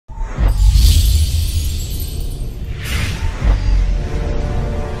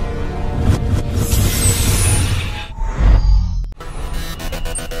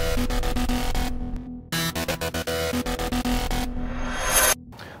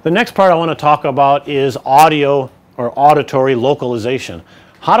The next part I want to talk about is audio or auditory localization.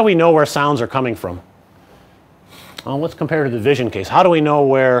 How do we know where sounds are coming from? Let's compare to the vision case. How do we know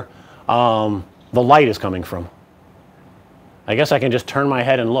where the light is coming from? I guess I can just turn my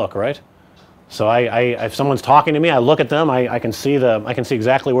head and look, right? So if someone's talking to me, I look at them, I can see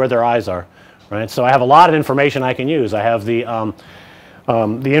exactly where their eyes are, right? So I have a lot of information I can use. I have the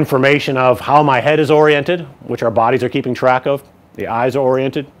information of how my head is oriented, which our bodies are keeping track of. The eyes are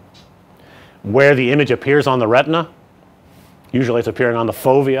oriented. Where the image appears on the retina. Usually it's appearing on the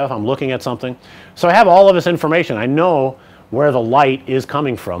fovea if I'm looking at something. So I have all of this information. I know where the light is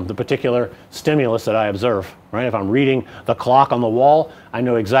coming from, the particular stimulus that I observe, right? If I'm reading the clock on the wall, I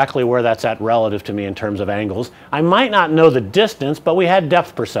know exactly where that's at relative to me in terms of angles. I might not know the distance, but we had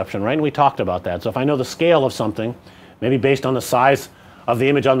depth perception, right? And we talked about that. So if I know the scale of something, maybe based on the size of the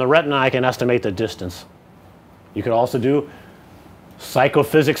image on the retina, I can estimate the distance. You could also do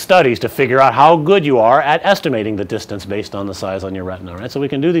psychophysics studies to figure out how good you are at estimating the distance based on the size on your retina, right? So we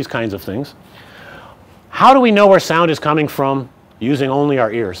can do these kinds of things. How do we know where sound is coming from using only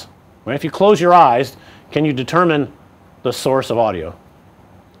our ears? Right? If you close your eyes, can you determine the source of audio?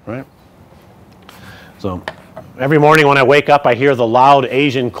 Right? So every morning when I wake up, I hear the loud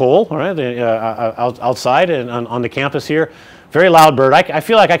Asian coal, right? Outside and on the campus here. Very loud bird. I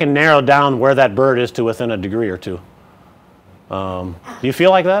feel like I can narrow down where that bird is to within a degree or two. Do you feel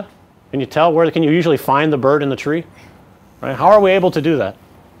like that? Can you tell where? Can you usually find the bird in the tree? Right? How are we able to do that?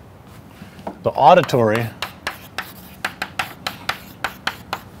 The auditory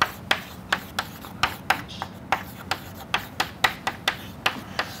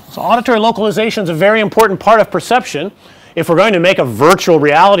auditory localization is a very important part of perception. If we're going to make a virtual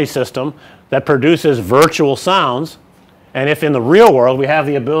reality system that produces virtual sounds, and if in the real world we have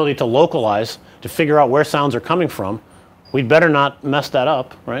the ability to localize, to figure out where sounds are coming from, we'd better not mess that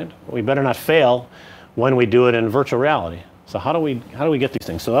up, right? We better not fail when we do it in virtual reality. So how do we get these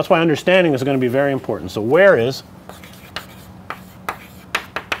things? So that's why understanding is going to be very important. So where is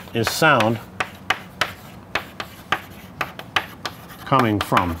sound coming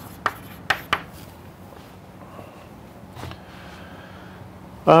from?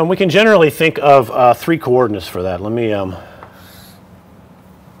 We can generally think of 3 coordinates for that. Let me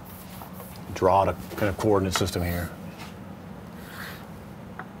draw a kind of coordinate system here.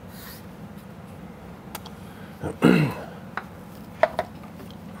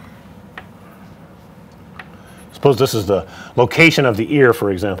 Suppose this is the location of the ear, for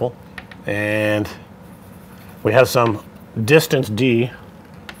example, and we have some distance d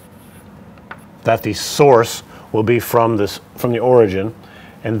that the source will be from the origin,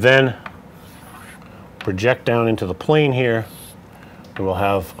 and then project down into the plane here. We will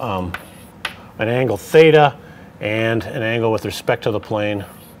have an angle theta and an angle with respect to the plane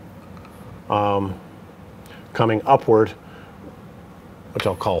coming upward, which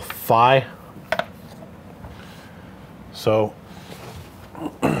I'll call phi. So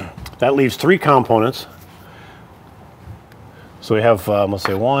that leaves 3 components. So we have, let's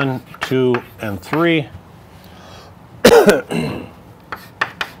say 1, 2, and 3.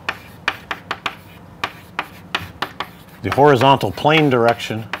 The horizontal plane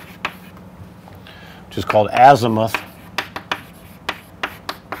direction, which is called azimuth,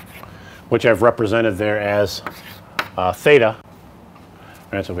 which I've represented there as theta.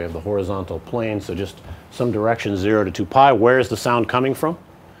 All right, so we have the horizontal plane, so just some direction 0 to 2 pi. Where is the sound coming from?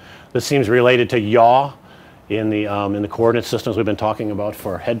 This seems related to yaw in the coordinate systems we've been talking about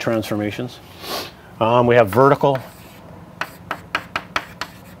for head transformations. We have vertical.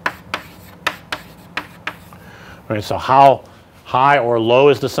 All right, so how high or low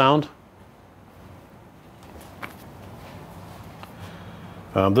is the sound?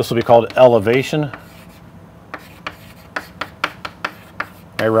 This will be called elevation.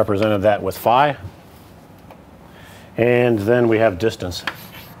 I represented that with phi. And then we have distance,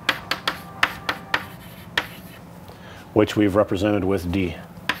 which we've represented with d. All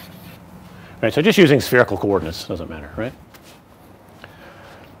right, so just using spherical coordinates, doesn't matter, right?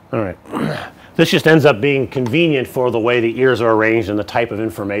 All right. This just ends up being convenient for the way the ears are arranged and the type of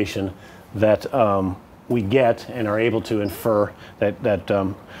information that we get and are able to infer that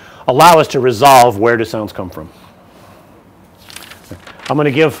allow us to resolve where do sounds come from. I'm going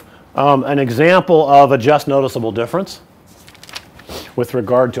to give an example of a just noticeable difference with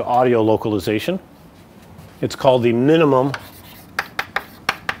regard to audio localization. It's called the minimum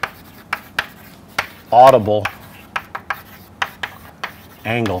audible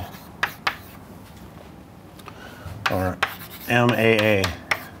angle, or MAA,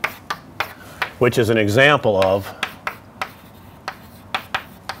 which is an example of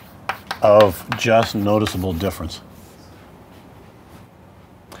of just noticeable difference.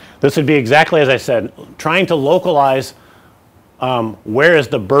 This would be exactly as I said, trying to localize where is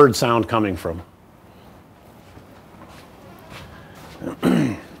the bird sound coming from.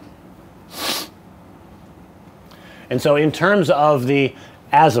 And so in terms of the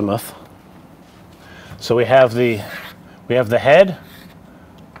azimuth, so we have the head,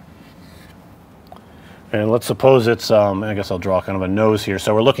 and let's suppose it's I guess I'll draw kind of a nose here.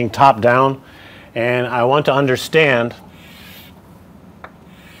 So we're looking top down, and I want to understand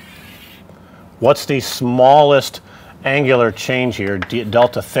what's the smallest angular change here,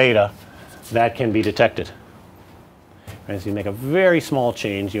 delta theta, that can be detected. Right, so you make a very small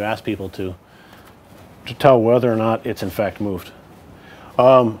change, you ask people to tell whether or not it's in fact moved.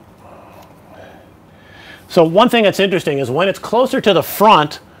 So one thing that's interesting is when it's closer to the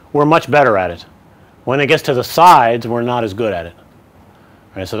front, we're much better at it. When it gets to the sides, we're not as good at it.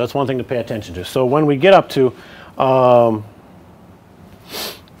 Right, so that's one thing to pay attention to. So when we get up to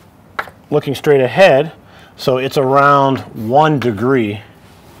looking straight ahead, so it's around 1 degree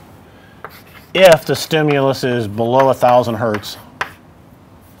if the stimulus is below 1,000 hertz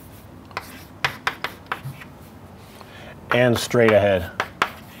and straight ahead.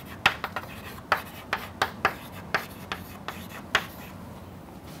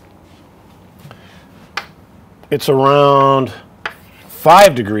 It's around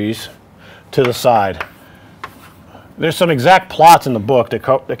 5 degrees to the side. There's some exact plots in the book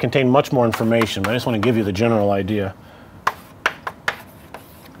that contain much more information, but I just want to give you the general idea.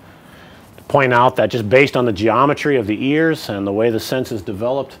 To point out that just based on the geometry of the ears and the way the sense is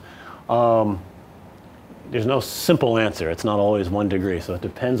developed, there's no simple answer. It's not always 1 degree. So it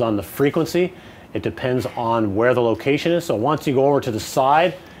depends on the frequency. It depends on where the location is. So once you go over to the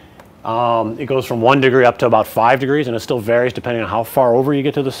side, it goes from 1 degree up to about 5 degrees, and it still varies depending on how far over you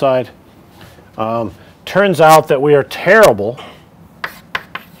get to the side. Turns out that we are terrible,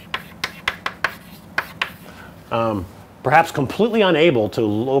 perhaps completely unable to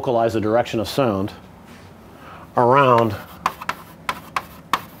localize the direction of sound around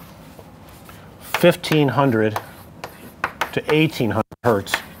 1,500 to 1,800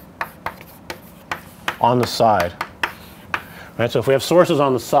 hertz on the side. Right, so if we have sources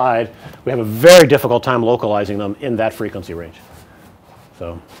on the side, we have a very difficult time localizing them in that frequency range.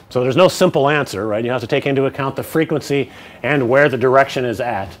 So there's no simple answer, right? You have to take into account the frequency and where the direction is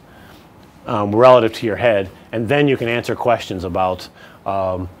at relative to your head, and then you can answer questions about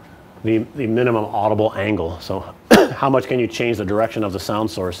the minimum audible angle. So how much can you change the direction of the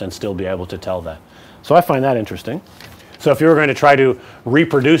sound source and still be able to tell that? So I find that interesting. So if you were going to try to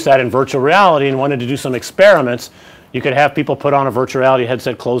reproduce that in virtual reality and wanted to do some experiments, you could have people put on a virtual reality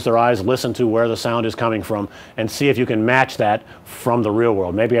headset, close their eyes, listen to where the sound is coming from, and see if you can match that from the real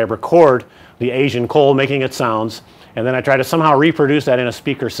world. Maybe I record the Asian coal making its sounds, and then I try to somehow reproduce that in a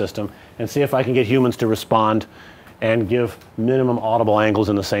speaker system and see if I can get humans to respond and give minimum audible angles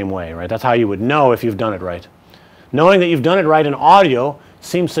in the same way, right? That's how you would know if you've done it right. Knowing that you've done it right in audio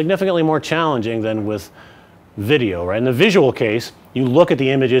seems significantly more challenging than with video, right? In the visual case, you look at the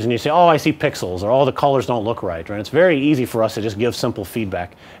images and you say, oh, I see pixels, or oh, the colors don't look right, right? It's very easy for us to just give simple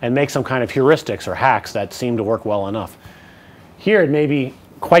feedback and make some kind of heuristics or hacks that seem to work well enough. Here it may be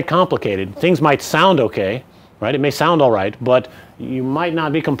quite complicated. Things might sound okay, right? It may sound all right, but you might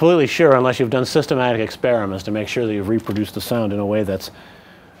not be completely sure unless you've done systematic experiments to make sure that you've reproduced the sound in a way that's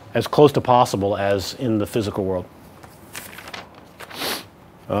as close to possible as in the physical world.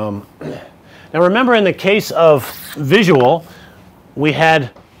 Now remember, in the case of visual, we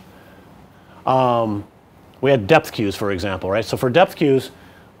had depth cues, for example, right? So for depth cues,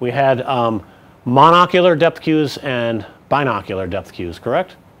 we had monocular depth cues and binocular depth cues,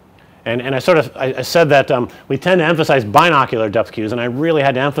 correct? And I said that we tend to emphasize binocular depth cues, and I really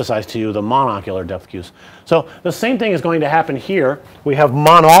had to emphasize to you the monocular depth cues. So the same thing is going to happen here. We have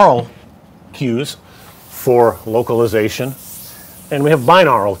monaural cues for localization, and we have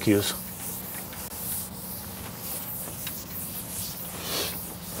binaural cues.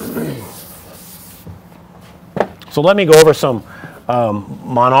 So let me go over some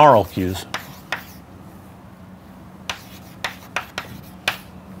monaural cues.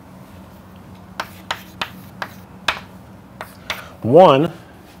 One,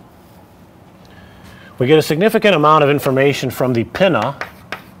 we get a significant amount of information from the pinna.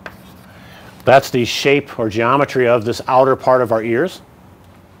 That's the shape or geometry of this outer part of our ears,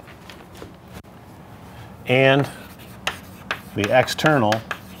 and the external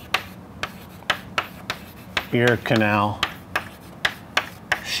ear canal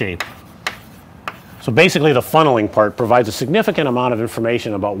shape. So basically the funneling part provides a significant amount of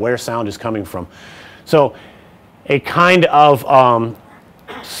information about where sound is coming from. So a kind of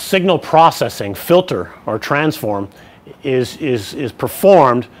signal processing filter or transform is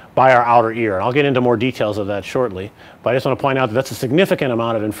performed by our outer ear. And I'll get into more details of that shortly, but I just want to point out that that's a significant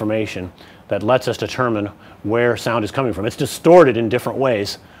amount of information that lets us determine where sound is coming from. It's distorted in different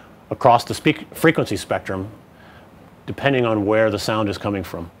ways across the frequency spectrum depending on where the sound is coming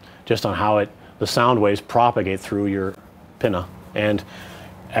from, just on how the sound waves propagate through your pinna and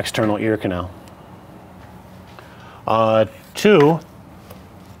external ear canal. 2,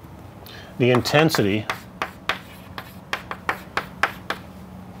 the intensity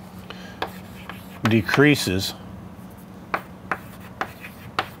decreases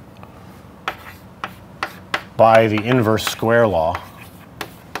by the inverse square law.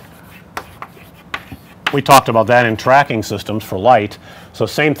 We talked about that in tracking systems for light. So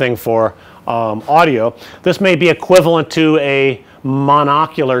same thing for audio. This may be equivalent to a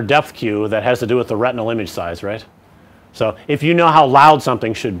monocular depth cue that has to do with the retinal image size, right? So if you know how loud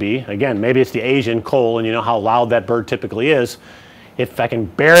something should be, again, maybe it's the Asian coal and you know how loud that bird typically is. If I can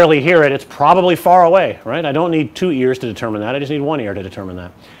barely hear it, it's probably far away, right? I don't need 2 ears to determine that. I just need 1 ear to determine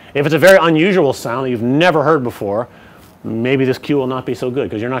that. If it's a very unusual sound that you've never heard before, maybe this cue will not be so good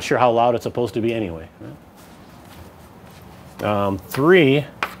because you're not sure how loud it's supposed to be anyway. Right? 3,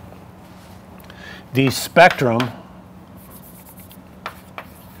 the spectrum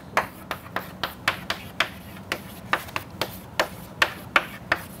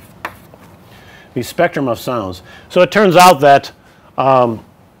of sounds. So it turns out that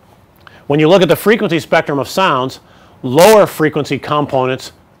when you look at the frequency spectrum of sounds, lower frequency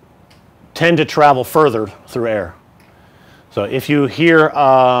components tend to travel further through air. So if you hear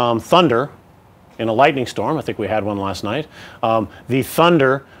thunder in a lightning storm, I think we had one last night, the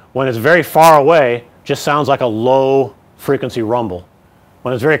thunder, when it's very far away, just sounds like a low frequency rumble.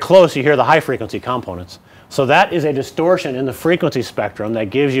 When it's very close, you hear the high frequency components. So that is a distortion in the frequency spectrum that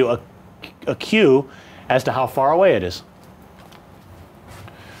gives you a cue as to how far away it is.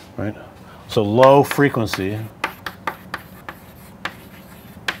 Right? So low frequency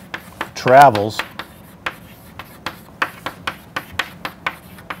travels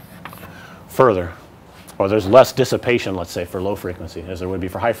further, or there's less dissipation, let's say, for low frequency as there would be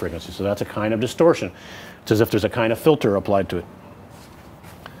for high frequency. So that's a kind of distortion. It's as if there's a kind of filter applied to it.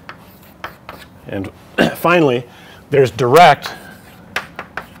 And finally, there's direct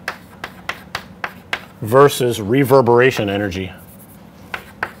versus reverberation energy.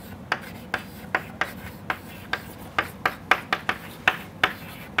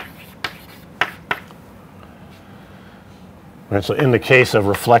 Right, so in the case of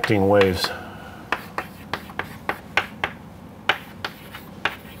reflecting waves,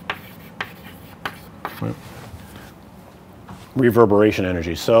 right, reverberation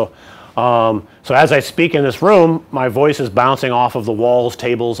energy. So as I speak in this room, my voice is bouncing off of the walls,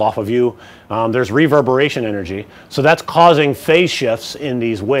 tables, off of you. There's reverberation energy. So that's causing phase shifts in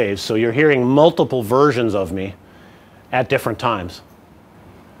these waves. So you're hearing multiple versions of me at different times.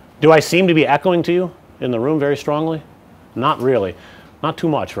 Do I seem to be echoing to you in the room very strongly? Not really. Not too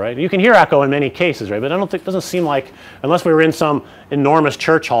much, right? You can hear echo in many cases, right? But I don't think, it doesn't seem like, unless we were in some enormous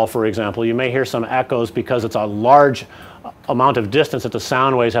church hall, for example, you may hear some echoes because it's a large amount of distance that the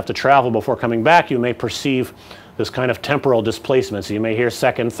sound waves have to travel before coming back. You may perceive this kind of temporal displacement. So you may hear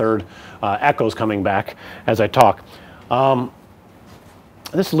second, third echoes coming back as I talk.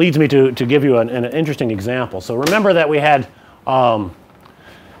 This leads me to give you an interesting example. So remember that we had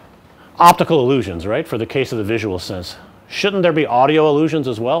optical illusions, right, for the case of the visual sense. Shouldn't there be audio illusions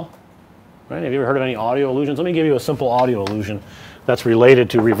as well? Right? Have you ever heard of any audio illusions? Let me give you a simple audio illusion that's related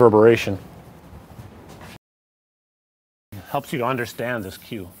to reverberation. It helps you to understand this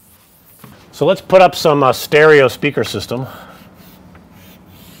cue. So let's put up some stereo speaker system.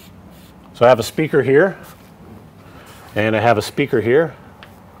 So I have a speaker here, and I have a speaker here.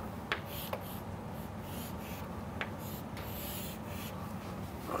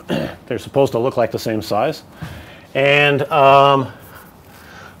 They're supposed to look like the same size. And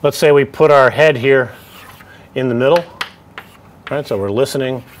let's say we put our head here in the middle. Right, so we're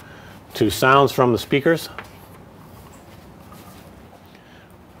listening to sounds from the speakers.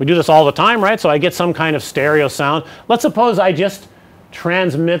 We do this all the time, right? So I get some kind of stereo sound. Let's suppose I just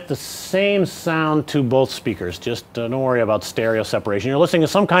transmit the same sound to both speakers. Just don't worry about stereo separation. You're listening to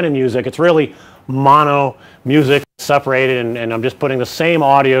some kind of music. It's really mono music separated, and I'm just putting the same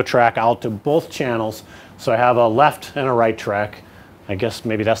audio track out to both channels. So I have a left and a right track. I guess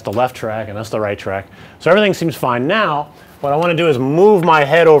maybe that's the left track and that's the right track. So everything seems fine. Now, what I want to do is move my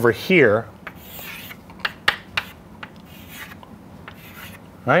head over here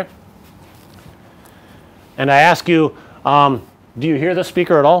right? And I ask you, do you hear the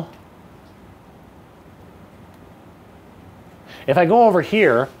speaker at all? If I go over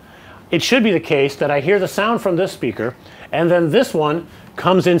here, it should be the case that I hear the sound from this speaker, and then this one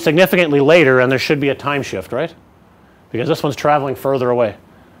comes in significantly later, and there should be a time shift, right? Because this one's traveling further away.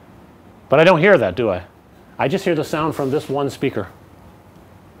 But I don't hear that, do I? I just hear the sound from this one speaker.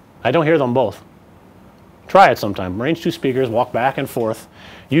 I don't hear them both. Try it sometime. Arrange two speakers, walk back and forth.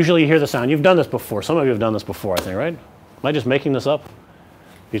 Usually you hear the sound. You've done this before. Some of you have done this before, I think, right? Am I just making this up?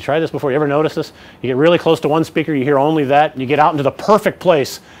 You tried this before? You ever notice this? You get really close to one speaker, you hear only that. You get out into the perfect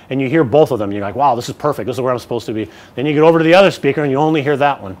place, and you hear both of them. You're like, wow, this is perfect. This is where I'm supposed to be. Then you get over to the other speaker, and you only hear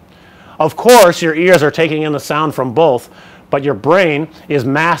that one. Of course, your ears are taking in the sound from both, but your brain is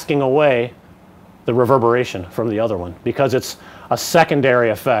masking away the reverberation from the other one because it's a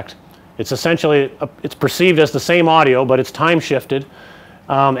secondary effect. It's essentially, it's perceived as the same audio, but it's time shifted,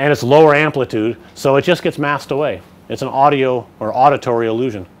 and it's lower amplitude, so it just gets masked away. It's an audio or auditory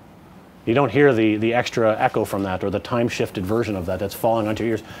illusion. You don't hear the extra echo from that or the time shifted version of that that's falling onto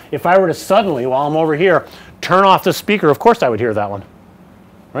your ears. If I were to suddenly, while I'm over here, turn off this speaker, of course I would hear that one,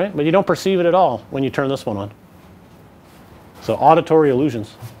 right? But you don't perceive it at all when you turn this one on. So auditory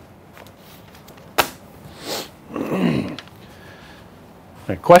illusions.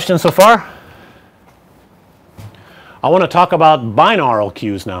 Right, questions so far? I want to talk about binaural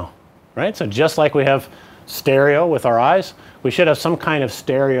cues now, right? So just like we have stereo with our eyes, we should have some kind of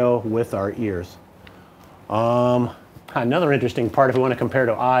stereo with our ears. Another interesting part, if we want to compare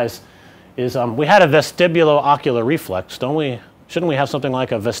to eyes, is we had a vestibulo-ocular reflex, don't we? Shouldn't we have something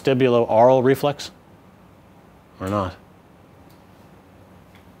like a vestibulo-oral reflex? Or not?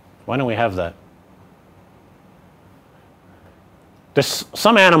 Why don't we have that?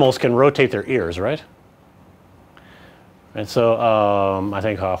 Some animals can rotate their ears, right? And so I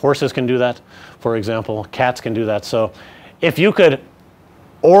think horses can do that, for example. Cats can do that. So if you could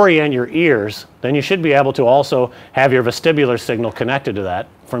orient your ears, then you should be able to also have your vestibular signal connected to that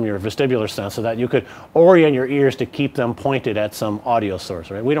from your vestibular sense so that you could orient your ears to keep them pointed at some audio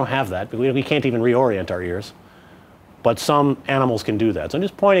source, right? We don't have that. We can't even reorient our ears. But some animals can do that. So I'm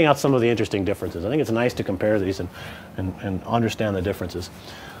just pointing out some of the interesting differences. I think it's nice to compare these and understand the differences.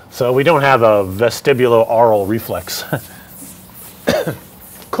 So we don't have a vestibulo-oral reflex.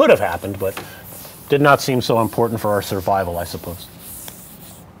 Could have happened, but did not seem so important for our survival, I suppose.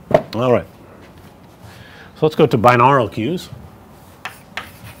 All right. So let's go to binaural cues.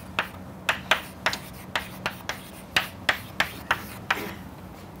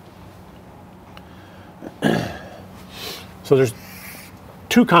 So there's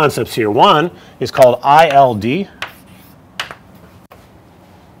two concepts here. One is called ILD,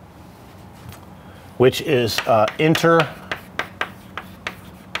 which is interaural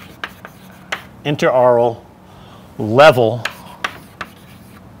level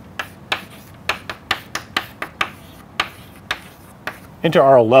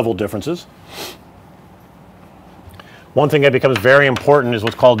differences. One thing that becomes very important is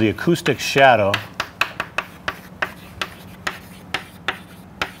what's called the acoustic shadow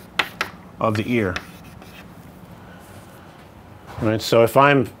of the ear. Right, so if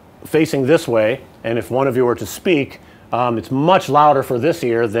I'm facing this way, and if one of you were to speak, it's much louder for this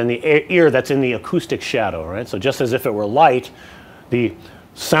ear than the ear that's in the acoustic shadow, right? So just as if it were light, the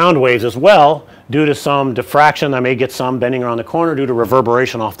sound waves as well, due to some diffraction, I may get some bending around the corner, due to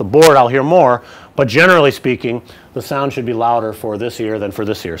reverberation off the board, I'll hear more, but generally speaking, the sound should be louder for this ear than for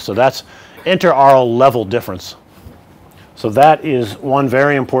this ear. So that's interaural level difference. So that is one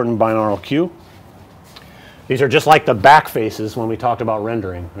very important binaural cue. These are just like the back faces when we talked about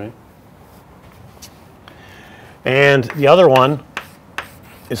rendering, right? And the other one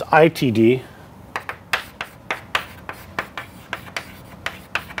is ITD,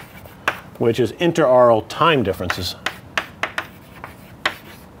 which is interaural time differences.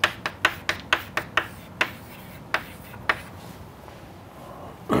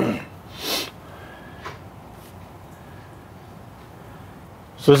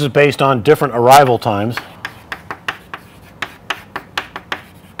 So this is based on different arrival times.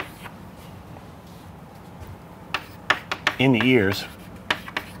 In the ears.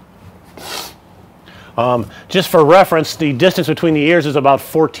 Just for reference, the distance between the ears is about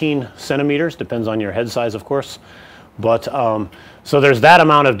 14 centimeters, depends on your head size, of course. But so there's that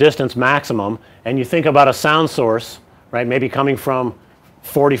amount of distance maximum, and you think about a sound source, right, maybe coming from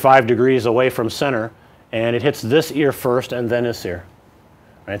 45 degrees away from center, and it hits this ear first and then this ear.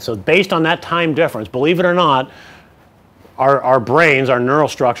 Right? So based on that time difference, believe it or not, our brains, our neural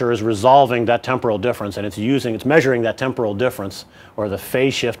structure is resolving that temporal difference, and it's measuring that temporal difference or the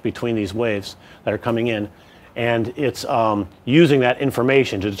phase shift between these waves that are coming in, and it's using that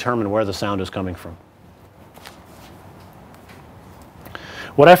information to determine where the sound is coming from.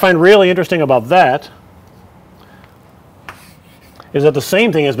 What I find really interesting about that is that the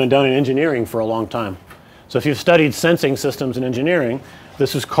same thing has been done in engineering for a long time. So if you've studied sensing systems in engineering,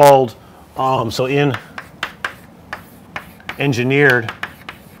 this is called, so in engineered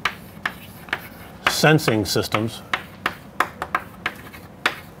sensing systems,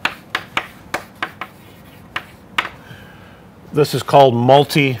 this is called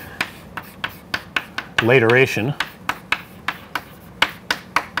multi-lateration,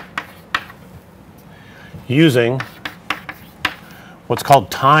 using what's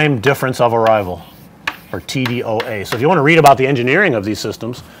called time difference of arrival, or TDOA. So if you want to read about the engineering of these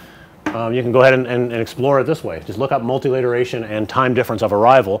systems, you can go ahead and explore it this way. Just look up multilateration and time difference of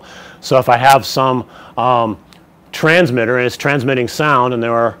arrival. So if I have some transmitter and it's transmitting sound and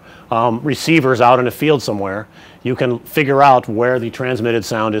there are receivers out in a field somewhere, you can figure out where the transmitted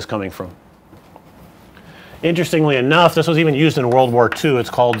sound is coming from. Interestingly enough, this was even used in World War II. It's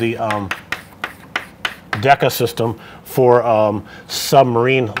called the DECA system for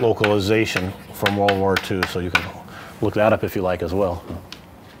submarine localization from World War II. So you can look that up if you like as well.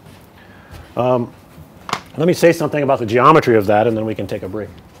 Let me say something about the geometry of that, and then we can take a break.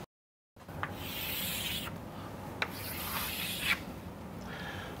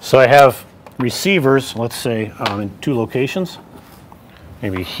 So I have receivers, let's say, in two locations,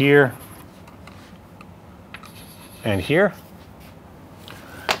 maybe here and here.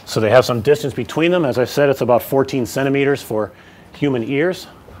 So they have some distance between them. As I said, it's about 14 centimeters for human ears.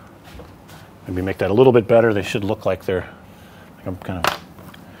 Maybe make that a little bit better. They should look like they're, I'm kind of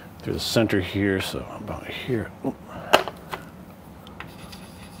through the center here, so about here. Ooh.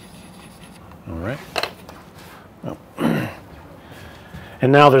 All right. Oh.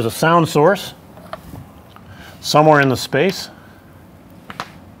 And now there's a sound source somewhere in the space.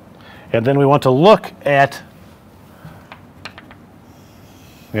 And then we want to look at,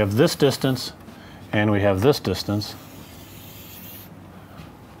 we have this distance and we have this distance.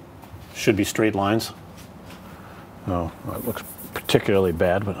 Should be straight lines. Oh, it looks particularly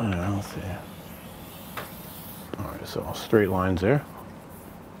bad, but I don't know. Let's see. All right, so straight lines there.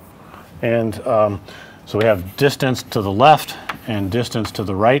 And so we have distance to the left and distance to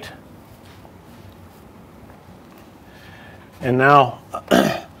the right. And now,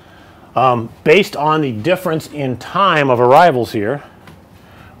 based on the difference in time of arrivals here,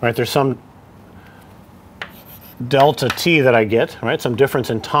 right, there's some delta t that I get, right, some difference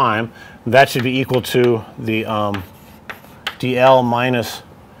in time. That should be equal to the dl minus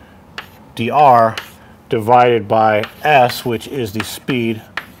dr divided by s, which is the speed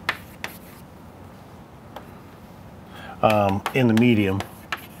in the medium,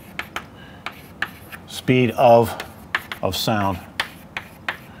 speed of sound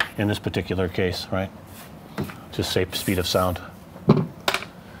in this particular case, right? Just say speed of sound.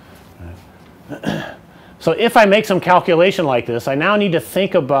 So if I make some calculation like this, I now need to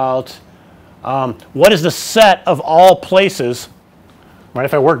think about what is the set of all places, right,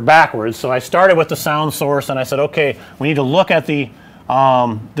 if I work backwards. So I started with the sound source and I said, okay, we need to look at the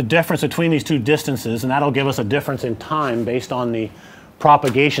difference between these two distances, and that'll give us a difference in time based on the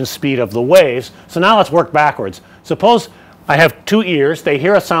propagation speed of the waves. So now let's work backwards. Suppose I have two ears, they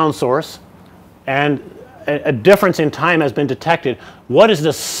hear a sound source, and a difference in time has been detected. What is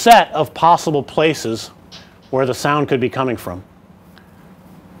the set of possible places where the sound could be coming from?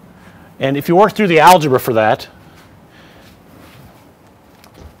 And if you work through the algebra for that,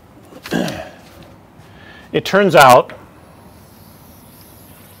 it turns out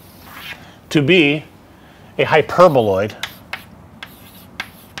to be a hyperboloid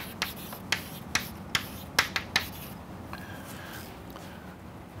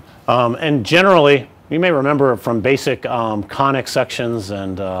and generally, you may remember from basic conic sections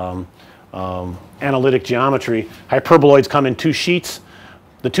and analytic geometry, hyperboloids come in two sheets.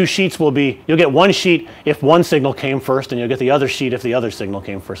 The two sheets will be, you'll get one sheet if one signal came first, and you'll get the other sheet if the other signal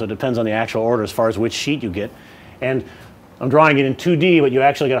came first. So it depends on the actual order as far as which sheet you get. And I'm drawing it in 2D, but you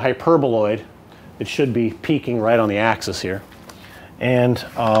actually get a hyperboloid. It should be peaking right on the axis here. And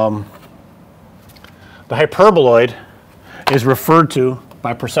the hyperboloid is referred to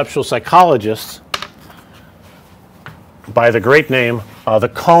by perceptual psychologists by the great name, the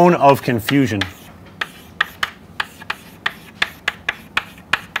cone of confusion.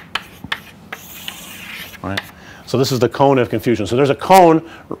 Right? So this is the cone of confusion. So there's a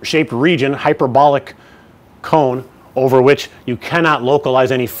cone-shaped region, hyperbolic cone, over which you cannot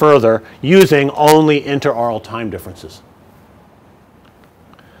localize any further using only interaural time differences.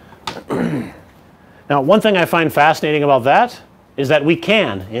 Now, one thing I find fascinating about that is that we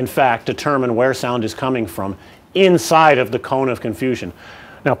can, in fact, determine where sound is coming from inside of the cone of confusion.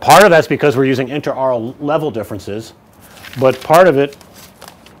 Now, part of that's because we're using interaural level differences, but part of it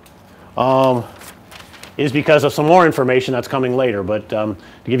is because of some more information that's coming later. But to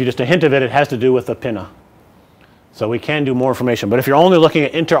give you just a hint of it, it has to do with the pinna. So we can do more information. But if you're only looking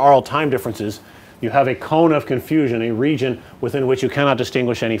at interaural time differences, you have a cone of confusion, a region within which you cannot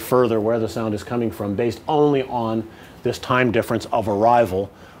distinguish any further where the sound is coming from based only on this time difference of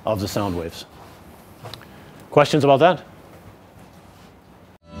arrival of the sound waves. Questions about that?